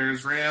watching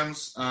Bears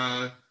Rams.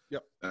 Yep.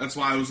 That's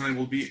why I wasn't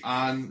able to be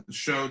on the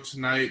show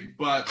tonight,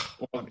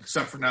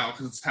 except for now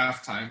because it's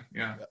halftime.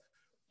 Yeah. Yep.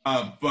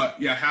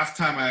 But yeah,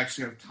 halftime I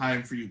actually have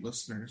time for you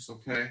listeners.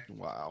 Okay.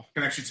 Wow. I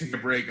can actually take a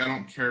break. I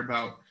don't care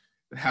about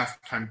the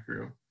halftime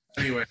crew.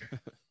 Anyway,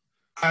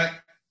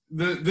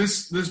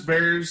 this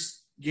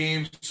Bears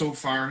game so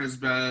far has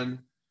been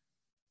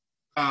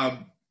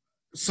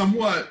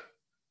somewhat,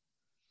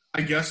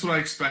 I guess, what I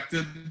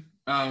expected.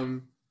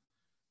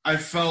 I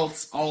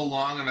felt all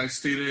along, and I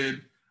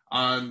stated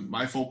on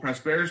my Full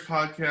Press Bears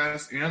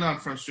podcast and on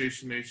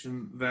Frustration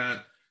Nation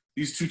that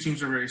these two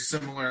teams are very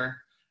similar.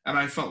 And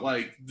I felt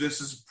like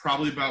this is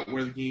probably about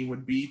where the game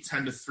would be,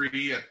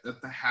 10-3 at the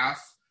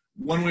half,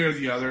 one way or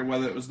the other,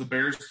 whether it was the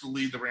Bears to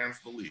lead, the Rams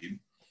to lead.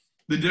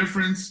 The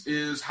difference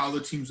is how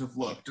the teams have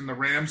looked. And the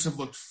Rams have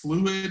looked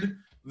fluid.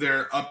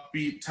 Their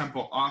upbeat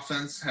tempo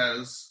offense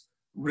has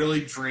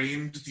really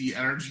drained the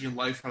energy and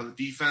life out of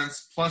the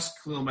defense. Plus,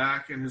 Khalil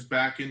Mack and his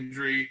back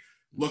injury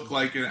look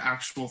like an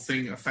actual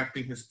thing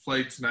affecting his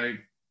play tonight.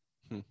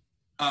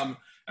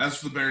 As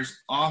for the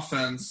Bears'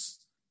 offense,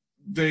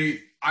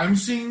 I'm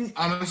seeing,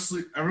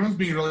 honestly, everyone's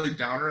being really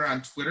downer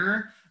on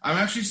Twitter. I'm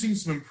actually seeing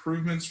some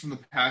improvements from the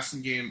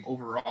passing game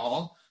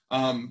overall.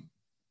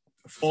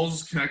 Foles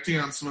is connecting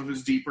on some of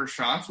his deeper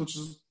shots, which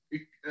is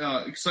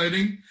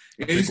exciting.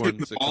 And he's getting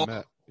the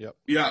ball. Yep.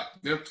 Yeah.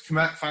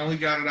 Kmet finally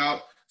got it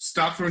out.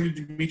 Stopped throwing to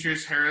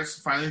Demetrius Harris,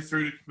 finally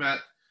threw to Kmet.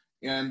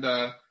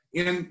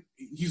 And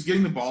he's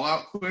getting the ball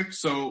out quick.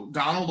 So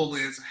Donald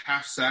only has a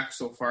half sack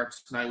so far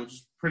tonight, which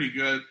is pretty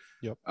good.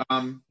 Yep.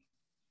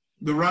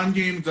 The run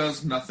game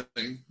does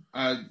nothing.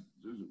 I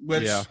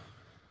was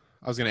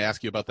going to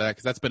ask you about that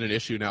because that's been an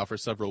issue now for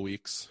several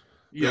weeks.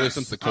 Yes. Really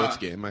since the Colts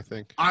game, I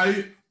think.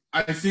 I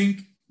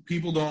think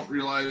people don't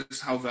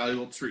realize how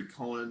valuable Tariq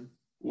Cohen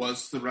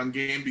was to the run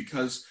game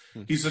because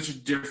he's such a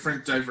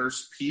different,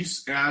 diverse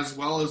piece, as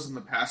well as in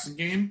the passing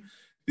game.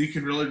 You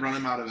can really run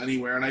him out of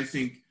anywhere. And I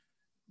think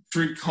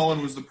Tariq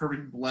Cohen was the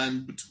perfect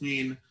blend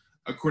between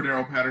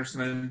Cordero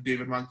Patterson and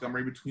David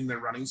Montgomery between their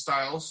running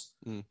styles.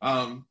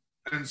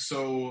 And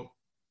so,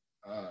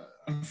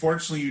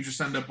 unfortunately, you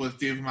just end up with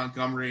David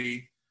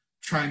Montgomery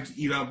trying to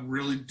eat up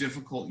really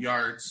difficult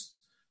yards.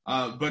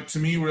 But to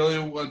me, really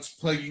what's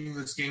plaguing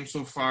this game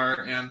so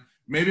far, and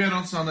maybe I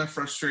don't sound that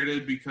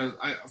frustrated because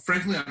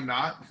frankly, I'm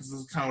not, because this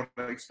is kind of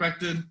what I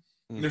expected.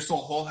 There's still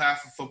a whole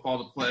half of football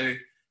to play.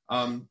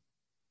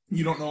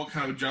 You don't know what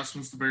kind of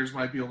adjustments the Bears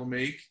might be able to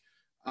make.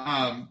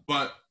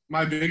 But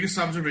my biggest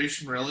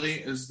observation really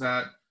is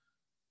that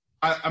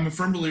I'm a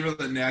firm believer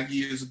that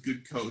Nagy is a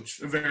good coach,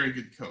 a very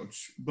good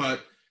coach,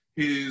 but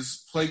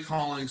his play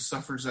calling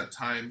suffers at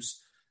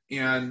times,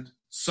 and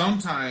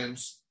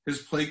sometimes his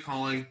play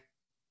calling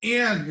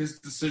and his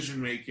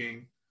decision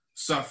making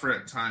suffer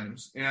at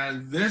times.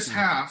 And this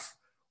half,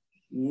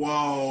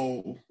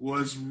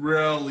 was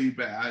really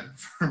bad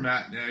for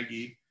Matt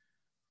Nagy.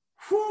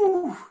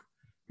 Whew,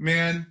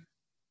 man,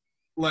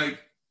 like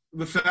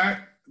the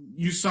fact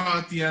you saw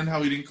at the end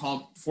how he didn't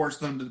force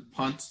them to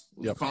punt,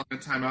 calling a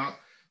timeout.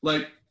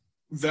 Like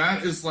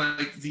that was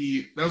like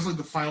the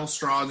final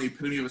straw and the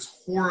epitome of his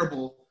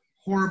horrible,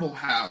 horrible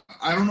half.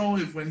 I don't know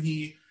if when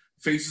he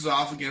faces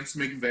off against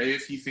McVay,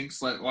 if he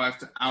thinks like, I have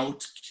to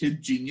out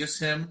kid genius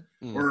him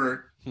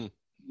or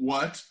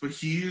what, but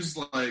he's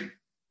like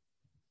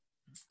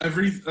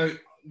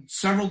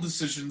several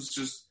decisions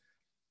just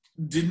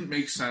didn't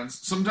make sense.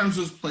 Sometimes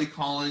it was play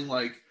calling,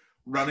 like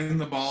running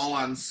the ball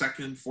on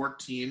 2nd and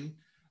 14.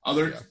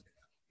 Other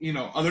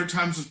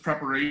times was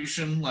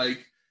preparation,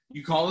 like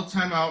you call a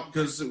timeout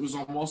because it was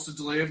almost a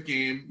delay of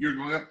game. You're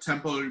going up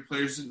tempo. Your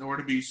players didn't know where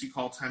to be, so you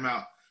call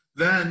timeout.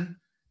 Then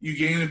you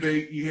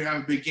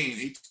have a big gain,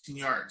 18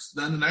 yards.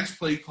 Then the next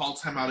play, you call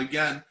timeout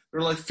again.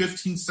 There were like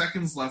 15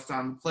 seconds left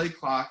on the play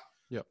clock.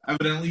 Yep.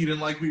 Evidently, you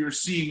didn't like what you were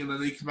seeing, and then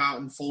they come out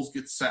and Foles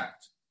gets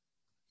sacked.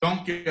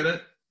 Don't get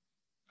it.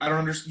 I don't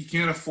understand. You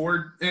can't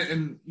afford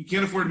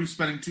to be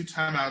spending 2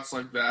 timeouts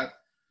like that,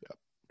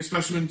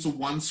 especially when it's a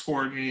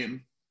 1-score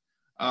game.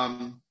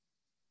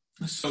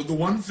 So the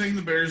one thing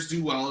the Bears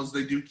do well is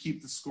they do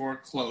keep the score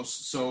close.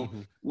 So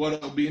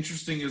what'll be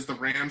interesting is the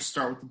Rams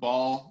start with the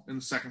ball in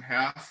the second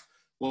half.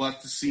 We'll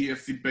have to see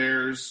if the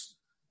Bears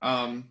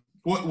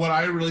what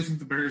I really think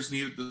the Bears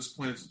need at this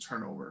point is a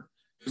turnover.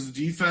 Because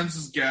the defense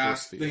is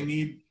gassed. They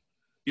need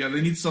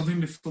something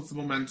to flip the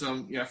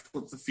momentum,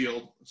 flip the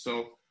field.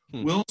 So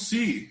we'll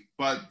see.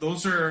 But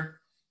those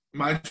are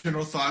my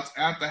general thoughts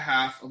at the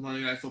half of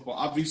Monday Night Football.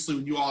 Obviously,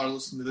 when you all are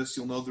listening to this,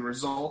 you'll know the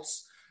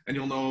results. And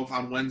you'll know if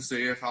on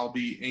Wednesday if I'll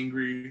be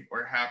angry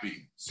or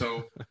happy.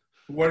 So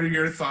what are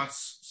your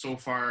thoughts so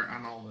far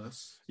on all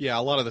this? Yeah,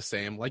 a lot of the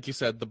same. Like you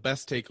said, the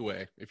best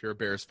takeaway, if you're a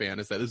Bears fan,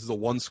 is that this is a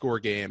 1-score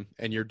game,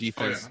 and your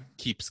defense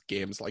keeps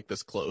games like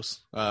this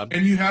close.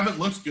 And you haven't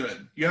looked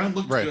good. You haven't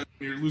looked good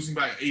when you're losing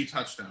by a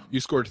touchdown. You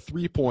scored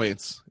 3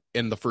 points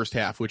in the first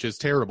half, which is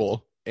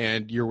terrible,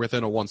 and you're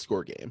within a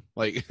 1-score game.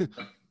 Like,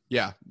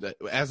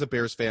 as a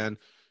Bears fan,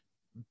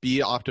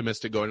 be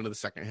optimistic going into the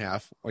second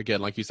half.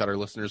 Again, like you said, our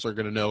listeners are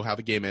going to know how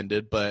the game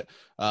ended, but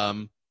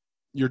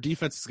your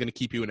defense is going to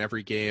keep you in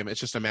every game.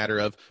 It's just a matter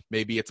of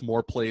maybe it's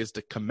more plays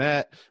to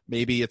commit.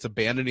 Maybe it's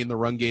abandoning the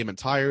run game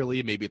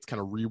entirely. Maybe it's kind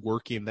of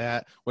reworking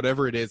that.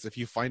 Whatever it is, if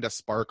you find a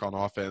spark on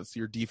offense,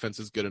 your defense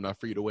is good enough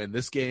for you to win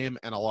this game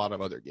and a lot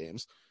of other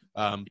games.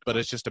 But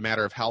it's just a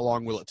matter of how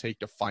long will it take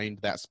to find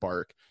that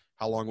spark?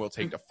 How long will it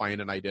take to find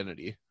an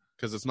identity?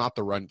 Because it's not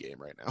the run game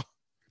right now.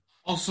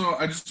 Also,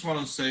 I just want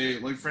to say,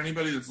 like, for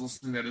anybody that's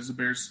listening that is a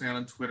Bears fan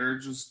on Twitter,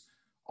 just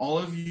all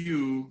of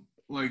you,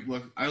 like,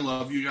 look, I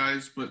love you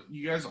guys, but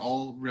you guys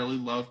all really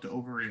love to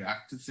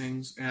overreact to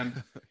things.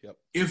 And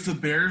if the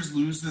Bears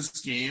lose this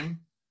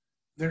game,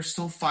 they're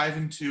still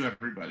 5-2,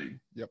 everybody.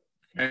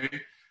 Okay?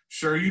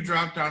 Sure, you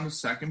dropped down to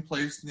second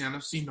place in the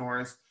NFC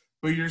North,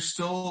 but you're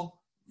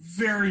still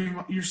a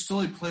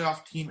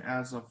playoff team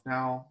as of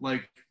now.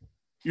 Like,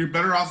 you're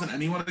better off than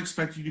anyone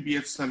expected you to be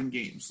at 7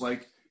 games.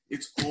 Like,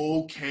 it's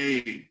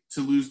okay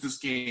to lose this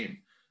game.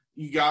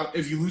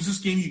 If you lose this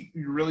game,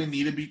 you really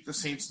need to beat the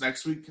Saints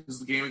next week because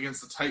the game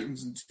against the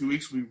Titans in 2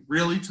 weeks will be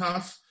really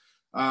tough.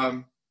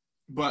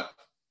 But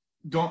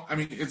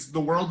the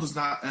world does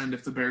not end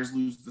if the Bears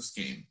lose this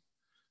game.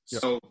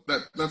 So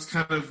that's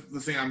kind of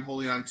the thing I'm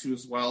holding on to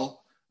as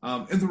well.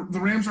 And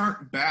the Rams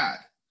aren't bad.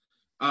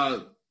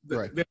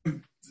 They're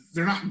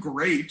not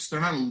great. They're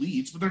not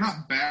elite, but they're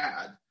not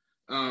bad.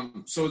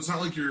 So it's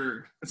not like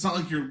you're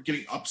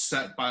getting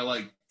upset by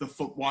like the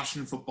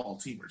Washington football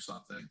team or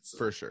something. So.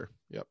 For sure.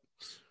 Yep.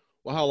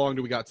 Well, how long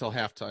do we got till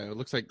halftime? It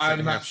looks like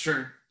I'm not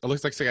sure. It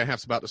looks like second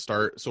half's about to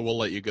start, so we'll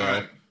let you go.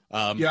 Right.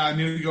 I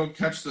need to go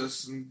catch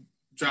this and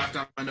jot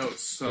down my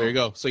notes. So there you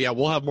go. So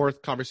we'll have more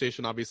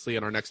conversation obviously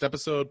in our next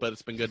episode, but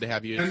it's been good to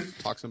have you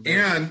talk some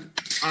Bears. And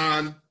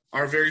on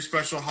our very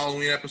special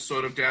Halloween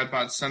episode of Dad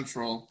Bod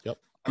Central,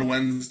 on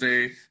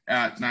Wednesday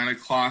at 9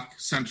 o'clock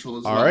Central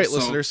as well. All right,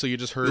 listeners, so you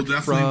just heard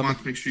from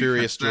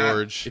Furious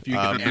George. If you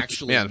can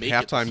actually make it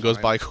halftime this goes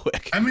time. by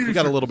quick. I mean, we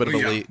got a little bit of a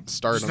late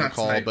start Just on the not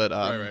call, tonight. but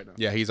Right.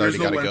 yeah, he's There's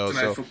already no got to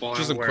Wednesday go. night So football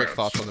just some I'm quick aware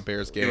thoughts of. on the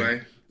Bears game.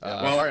 Anyway,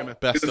 Sorry, man.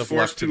 Best the of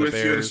luck to the with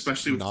you, Bears.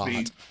 especially with Not.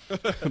 me.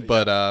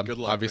 But Good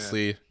luck,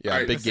 obviously, yeah, All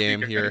right, big that's the game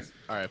big here. guys.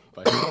 All right.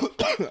 Bye.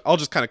 I'll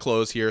just kind of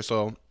close here.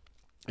 So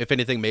if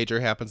anything major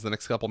happens the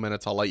next couple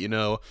minutes, I'll let you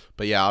know.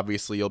 But yeah,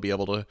 obviously you'll be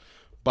able to,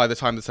 by the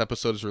time this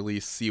episode is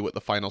released, see what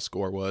the final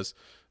score was.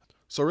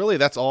 So really,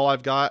 that's all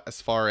I've got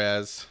as far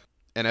as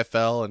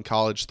NFL and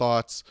college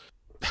thoughts.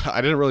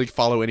 I didn't really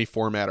follow any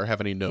format or have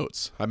any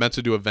notes. I meant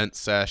to do event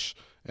sesh,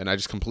 and I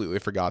just completely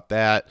forgot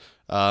that.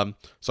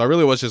 So I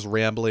really was just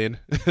rambling.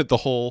 The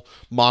whole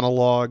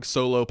monologue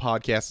solo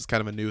podcast is kind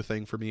of a new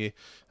thing for me.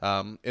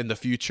 In the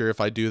future, if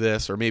I do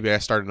this, or maybe I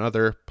start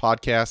another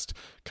podcast,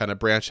 kind of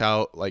branch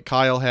out like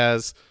Kyle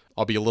has,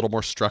 I'll be a little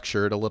more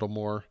structured, a little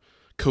more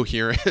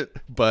coherent.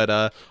 But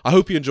I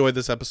hope you enjoyed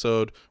this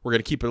episode. We're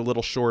going to keep it a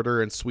little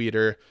shorter and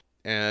sweeter.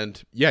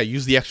 And yeah,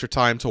 use the extra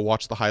time to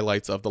watch the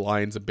highlights of the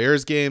Lions and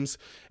Bears games.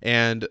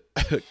 And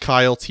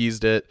Kyle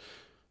teased it.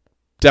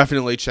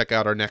 Definitely check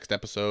out our next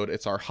episode.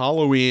 It's our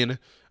Halloween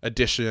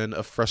edition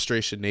of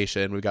Frustration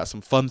Nation. We've got some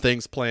fun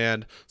things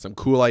planned, some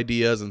cool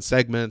ideas and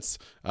segments,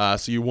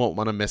 so you won't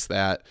want to miss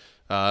that.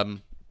 But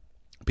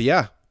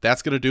yeah,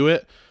 that's going to do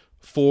it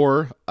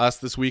for us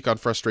this week on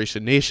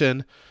Frustration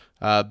Nation.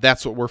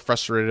 That's what we're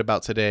frustrated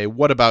about today.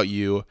 What about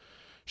you?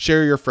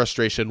 Share your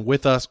frustration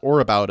with us or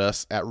about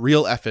us at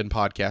Real FN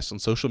Podcast on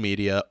social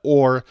media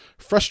or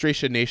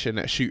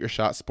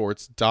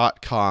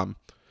frustrationnation@shootyourshotsports.com.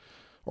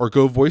 Or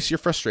go voice your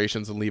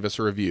frustrations and leave us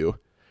a review.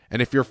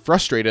 And if you're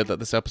frustrated that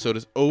this episode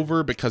is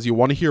over because you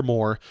want to hear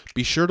more,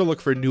 be sure to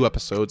look for new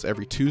episodes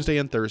every Tuesday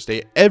and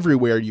Thursday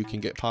everywhere you can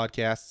get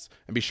podcasts,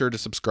 and be sure to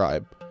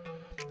subscribe.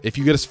 If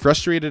you get as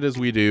frustrated as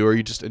we do, or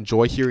you just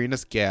enjoy hearing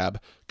us gab,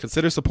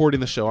 consider supporting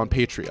the show on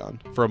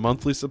Patreon for a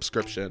monthly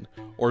subscription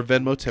or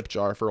Venmo tip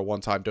jar for a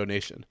one-time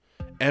donation.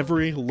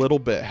 Every little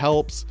bit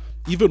helps,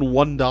 even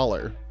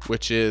 $1,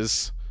 which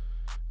is,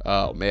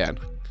 oh man,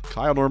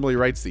 Kyle normally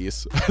writes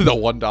these, the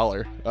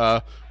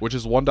 $1, which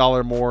is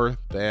 $1 more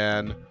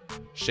than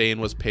Shane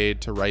was paid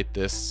to write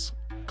this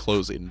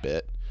closing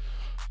bit.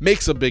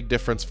 Makes a big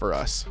difference for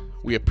us.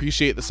 We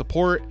appreciate the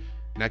support.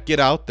 Now get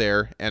out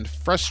there and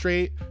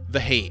frustrate the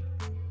hate.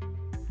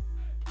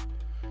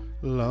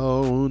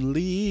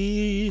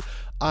 Lonely,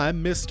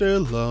 I'm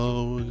Mr.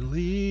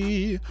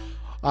 Lonely.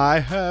 I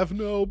have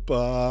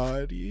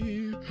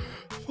nobody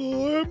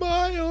for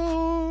my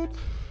own.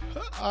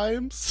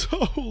 I'm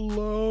so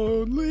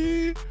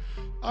lonely.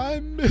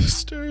 I'm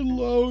Mr.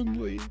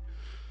 Lonely.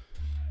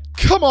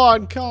 Come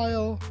on,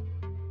 Kyle.